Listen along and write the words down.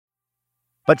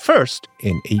But first,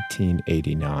 in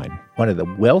 1889, one of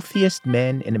the wealthiest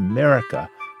men in America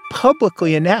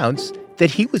publicly announced that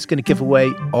he was going to give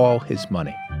away all his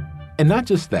money. And not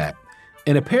just that.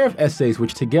 In a pair of essays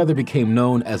which together became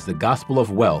known as the Gospel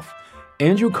of Wealth,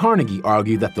 Andrew Carnegie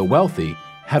argued that the wealthy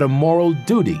had a moral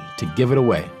duty to give it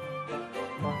away.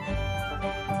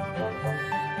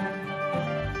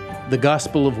 The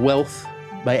Gospel of Wealth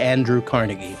by Andrew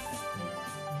Carnegie.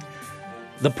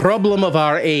 The problem of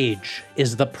our age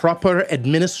is the proper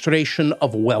administration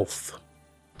of wealth.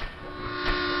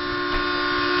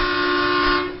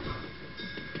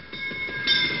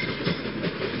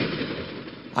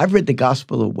 I've read the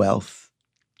Gospel of Wealth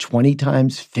 20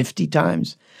 times, 50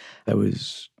 times. I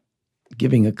was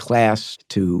giving a class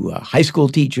to high school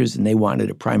teachers, and they wanted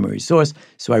a primary source,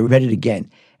 so I read it again.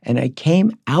 And I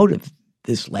came out of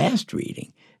this last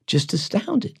reading just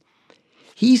astounded.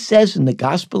 He says in the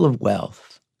Gospel of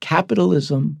Wealth,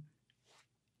 capitalism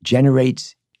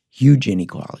generates huge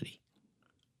inequality.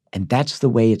 And that's the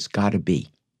way it's got to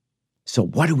be. So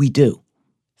what do?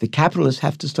 The capitalists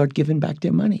have to start giving back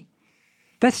their money.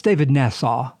 That's David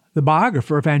Nassau, the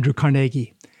biographer of Andrew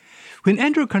Carnegie. When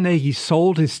Andrew Carnegie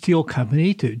sold his steel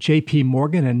company to J.P.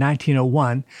 Morgan in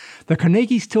 1901, the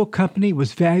Carnegie Steel Company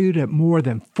was valued at more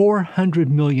than $400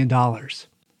 million.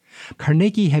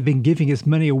 Carnegie had been giving his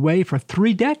money away for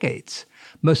 3 decades,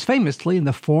 most famously in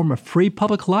the form of free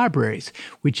public libraries,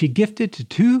 which he gifted to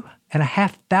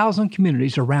 2,500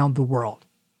 communities around the world.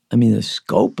 I mean, the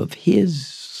scope of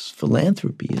his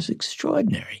philanthropy is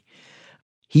extraordinary.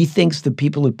 He thinks the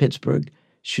people of Pittsburgh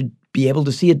should be able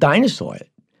to see a dinosaur.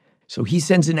 So he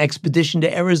sends an expedition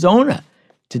to Arizona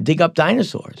to dig up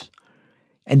dinosaurs.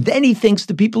 And then he thinks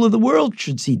the people of the world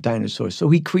should see dinosaurs. So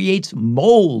he creates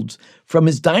molds from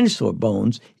his dinosaur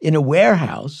bones in a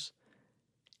warehouse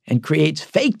and creates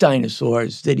fake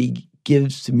dinosaurs that he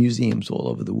gives to museums all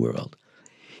over the world.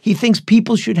 He thinks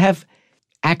people should have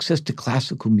access to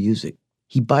classical music.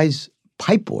 He buys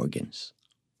pipe organs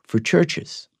for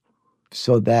churches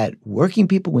so that working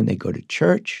people, when they go to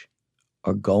church,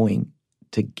 are going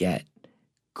to get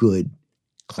good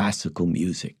classical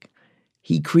music.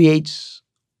 He creates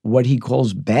what he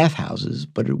calls bathhouses,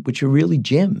 but which are really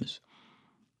gyms,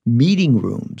 meeting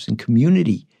rooms and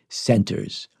community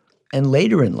centers. And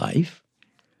later in life,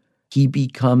 he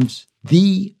becomes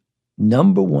the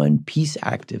 #1 peace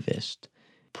activist,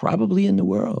 probably in the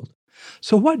world.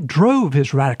 So what drove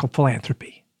his radical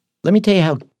philanthropy? Let me tell you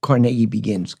how Carnegie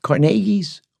begins.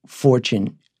 Carnegie's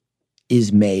fortune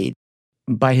is made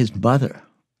by his mother,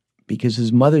 because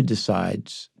his mother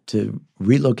decides to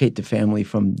relocate the family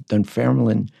from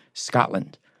Dunfermline,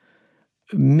 Scotland.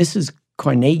 Mrs.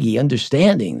 Carnegie,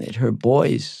 understanding that her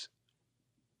boys,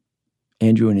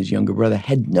 Andrew and his younger brother,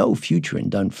 had no future in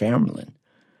Dunfermline,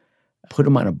 put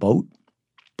them on a boat,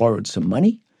 borrowed some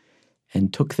money,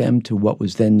 and took them to what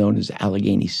was then known as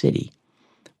Allegheny City,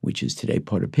 which is today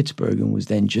part of Pittsburgh and was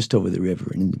then just over the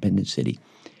river in Independence City.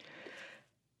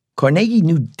 Carnegie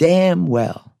knew damn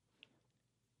well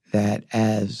that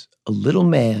as a little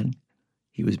man,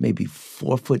 he was maybe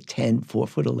 4'10",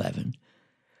 4'11",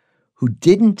 who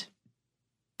didn't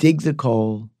dig the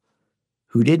coal,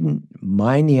 who didn't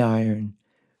mine the iron,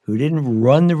 who didn't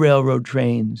run the railroad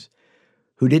trains,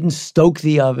 who didn't stoke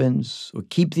the ovens or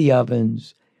keep the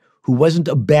ovens, who wasn't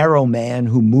a barrow man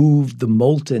who moved the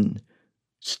molten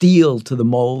steel to the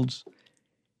molds.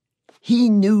 He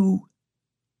knew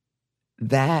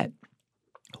that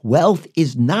wealth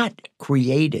is not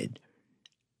created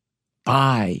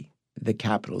by the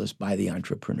capitalist, by the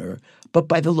entrepreneur, but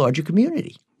by the larger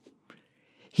community.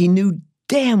 He knew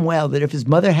damn well that if his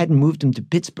mother hadn't moved him to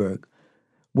Pittsburgh,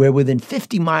 where within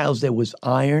 50 miles there was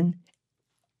iron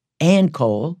and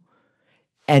coal,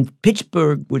 and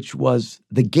Pittsburgh, which was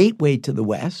the gateway to the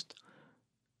West,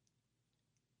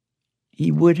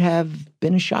 he would have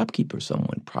been a shopkeeper,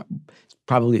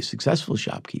 probably a successful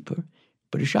shopkeeper,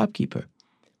 but a shopkeeper.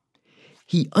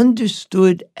 He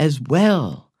understood as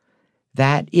well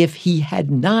that if he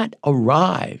had not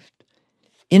arrived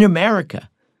in America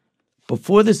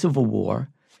before the Civil War,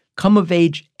 come of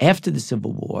age after the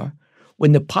Civil War,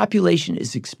 when the population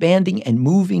is expanding and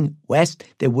moving west,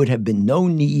 there would have been no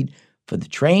need for the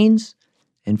trains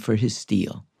and for his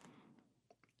steel.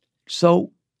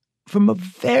 So from a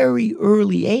very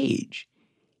early age,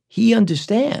 he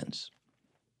understands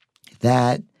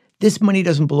that this money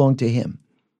doesn't belong to him.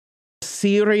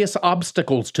 Serious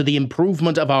obstacles to the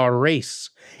improvement of our race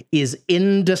is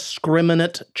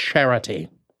indiscriminate charity.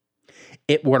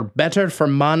 it were better for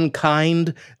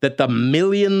mankind that the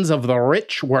millions of the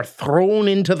rich were thrown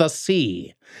into the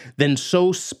sea than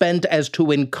so spent as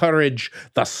to encourage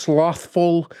the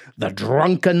slothful, the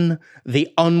drunken, the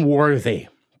unworthy.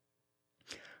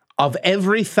 Of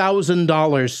every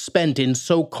 $1,000 spent in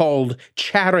so-called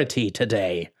charity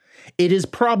today, it is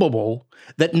probable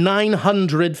that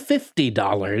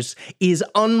 $950 is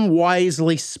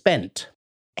unwisely spent.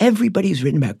 Everybody who's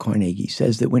written about Carnegie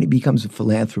says that when he becomes a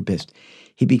philanthropist,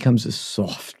 he becomes a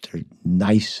softer,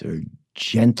 nicer,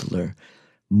 gentler,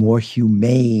 more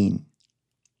humane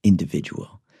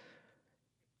individual.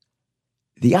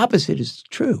 The opposite is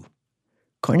true.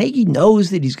 Carnegie knows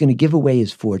that he's going to give away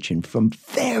his fortune from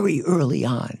very early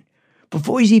on.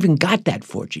 Before he's even got that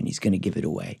fortune, he's going to give it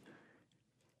away.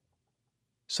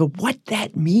 So what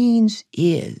that means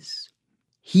is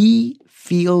he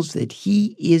feels that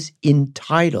he is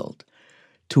entitled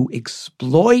to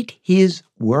exploit his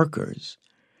workers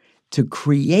to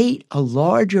create a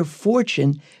larger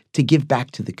fortune to give back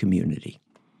to the community.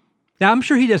 Now, I'm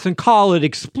sure he doesn't call it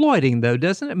exploiting, though,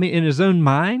 doesn't it? I mean, in his own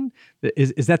mind,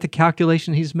 is that the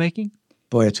calculation he's making?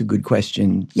 Boy, that's a good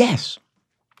question. Yes.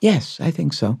 Yes, I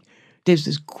think so. There's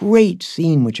this great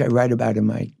scene, which I write about in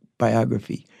my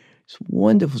biography. This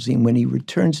wonderful scene when he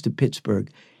returns to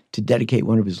Pittsburgh to dedicate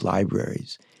one of his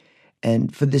libraries.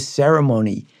 And for this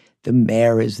ceremony, the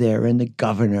mayor is there and the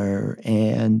governor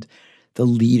and the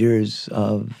leaders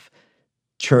of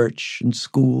church and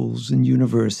schools and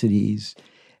universities.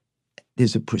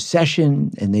 There's a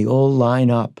procession, and they all line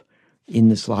up in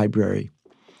this library.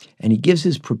 And he gives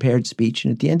his prepared speech,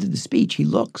 and at the end of the speech, he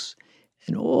looks,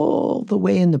 and all the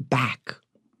way in the back,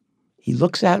 he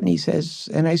looks out and he says,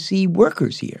 and I see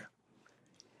workers here.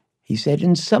 He said,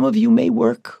 and some of you may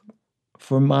work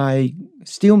for my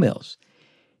steel mills.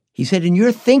 He said, and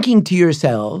you're thinking to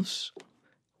yourselves,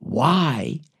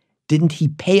 why didn't he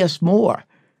pay us more?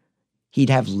 He'd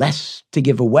have less to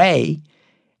give away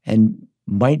and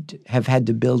might have had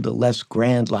to build a less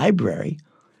grand library,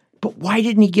 but why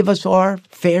didn't he give us our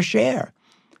fair share?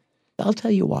 I'll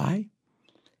tell you why.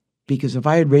 Because if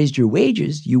I had raised your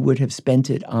wages, you would have spent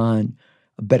it on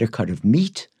a better cut of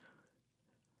meat,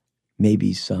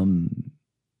 maybe some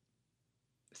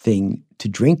thing to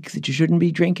drink that you shouldn't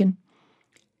be drinking.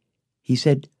 He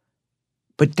said,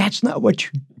 but that's not what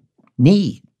you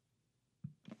need.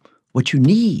 What you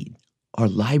need are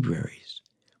libraries,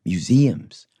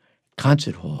 museums,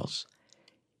 concert halls.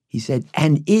 He said,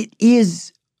 and it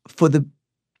is for the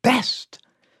best,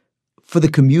 for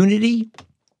the community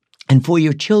and for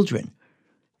your children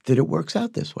that it works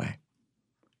out this way.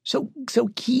 So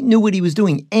he knew what he was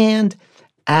doing. And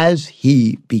as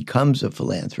he becomes a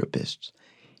philanthropist,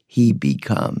 he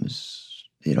becomes,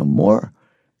 more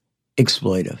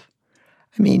exploitive.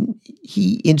 I mean,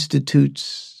 he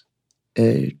institutes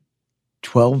a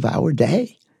 12-hour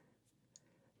day.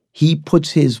 He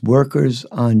puts his workers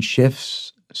on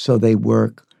shifts so they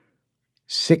work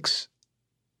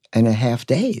 6.5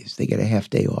 days. They get a half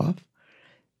day off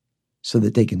so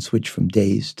that they can switch from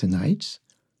days to nights.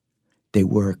 They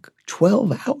work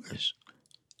 12 hours.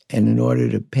 And in order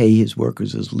to pay his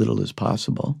workers as little as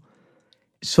possible,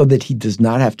 so that he does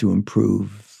not have to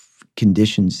improve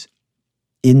conditions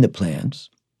in the plants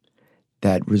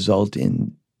that result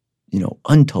in,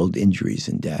 untold injuries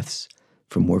and deaths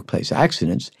from workplace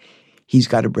accidents, he's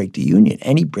got to break the union,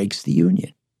 and he breaks the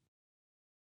union.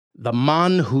 The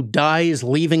man who dies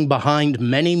leaving behind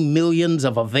many millions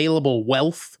of available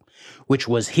wealth, which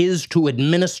was his to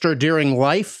administer during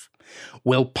life,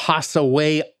 will pass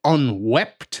away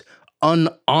unwept,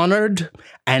 unhonored,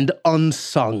 and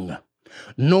unsung,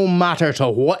 no matter to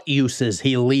what uses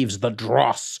he leaves the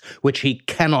dross which he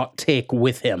cannot take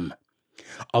with him.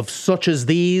 Of such as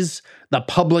these, the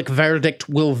public verdict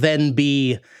will then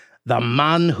be, the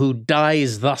man who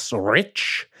dies thus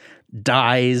rich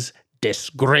dies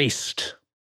disgraced.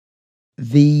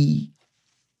 The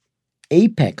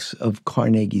apex of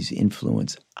Carnegie's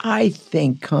influence, I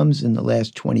think, comes in the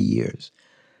last 20 years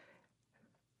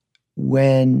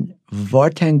when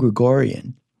Vartan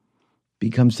Gregorian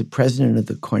becomes the president of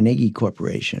the Carnegie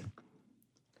Corporation,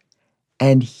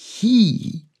 and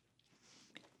he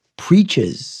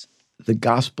preaches the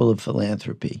gospel of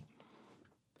philanthropy.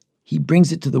 He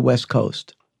brings it to the West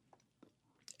Coast,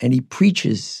 and he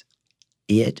preaches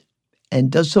it and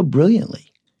does so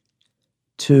brilliantly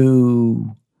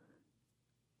to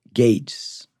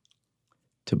Gates,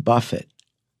 to Buffett,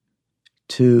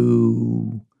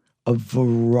 to a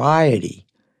variety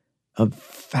of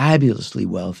fabulously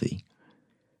wealthy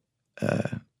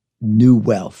new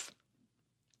wealth,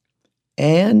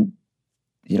 and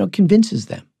convinces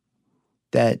them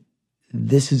that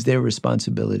this is their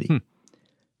responsibility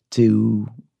to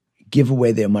give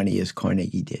away their money as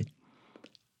Carnegie did.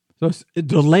 So it's a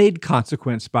delayed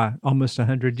consequence by almost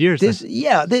 100 years. There's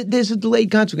a delayed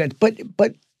consequence.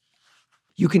 But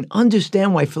you can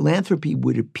understand why philanthropy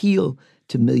would appeal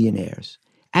to millionaires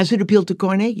as it appealed to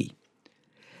Carnegie.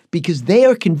 Because they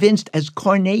are convinced, as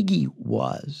Carnegie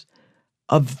was,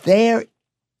 of their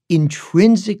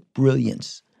intrinsic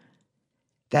brilliance,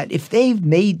 that if they've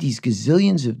made these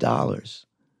gazillions of dollars,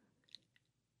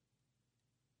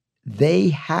 they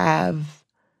have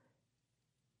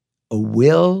a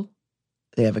will,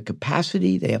 they have a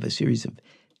capacity, they have a series of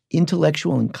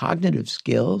intellectual and cognitive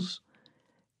skills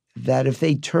that if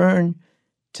they turn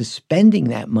to spending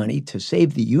that money to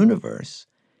save the universe,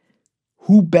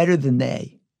 who better than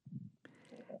they?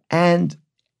 And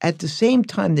at the same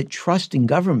time that trust in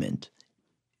government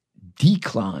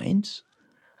declines,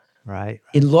 right,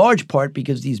 in large part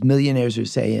because these millionaires are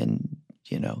saying,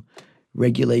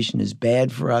 regulation is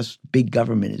bad for us, big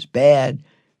government is bad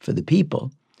for the people.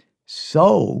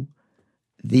 So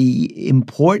the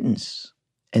importance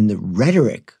and the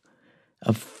rhetoric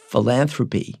of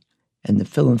philanthropy and the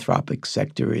philanthropic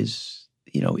sector is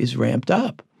ramped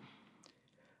up.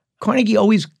 Carnegie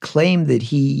always claimed that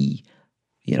he,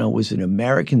 was an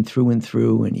American through and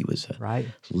through, and he was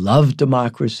loved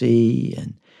democracy,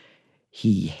 and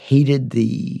he hated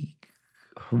the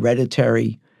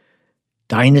hereditary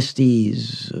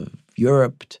dynasties of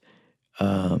Europe,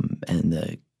 and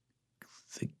the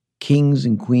kings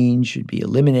and queens should be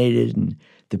eliminated and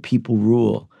the people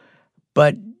rule.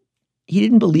 But he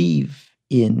didn't believe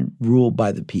in rule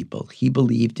by the people. He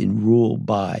believed in rule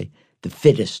by the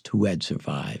fittest who had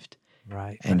survived.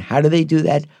 Right. And how do they do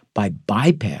that? By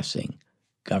bypassing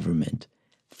government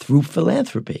through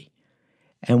philanthropy.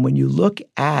 And when you look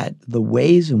at the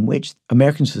ways in which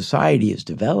American society is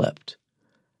developed,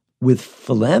 with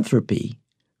philanthropy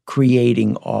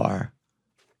creating our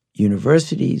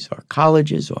universities, our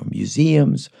colleges, our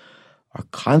museums, our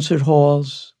concert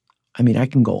halls, I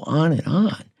can go on and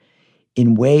on,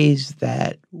 in ways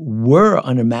that were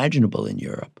unimaginable in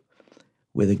Europe,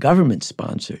 where the government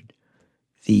sponsored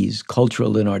these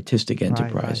cultural and artistic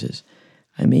enterprises.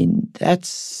 Right.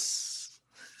 That's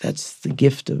the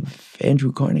gift of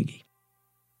Andrew Carnegie.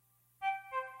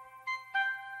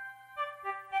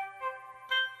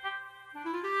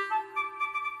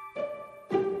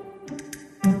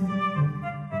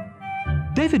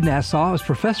 David Nasaw is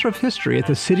professor of history at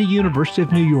the City University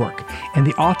of New York and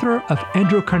the author of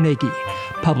Andrew Carnegie,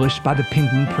 published by the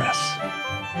Penguin Press.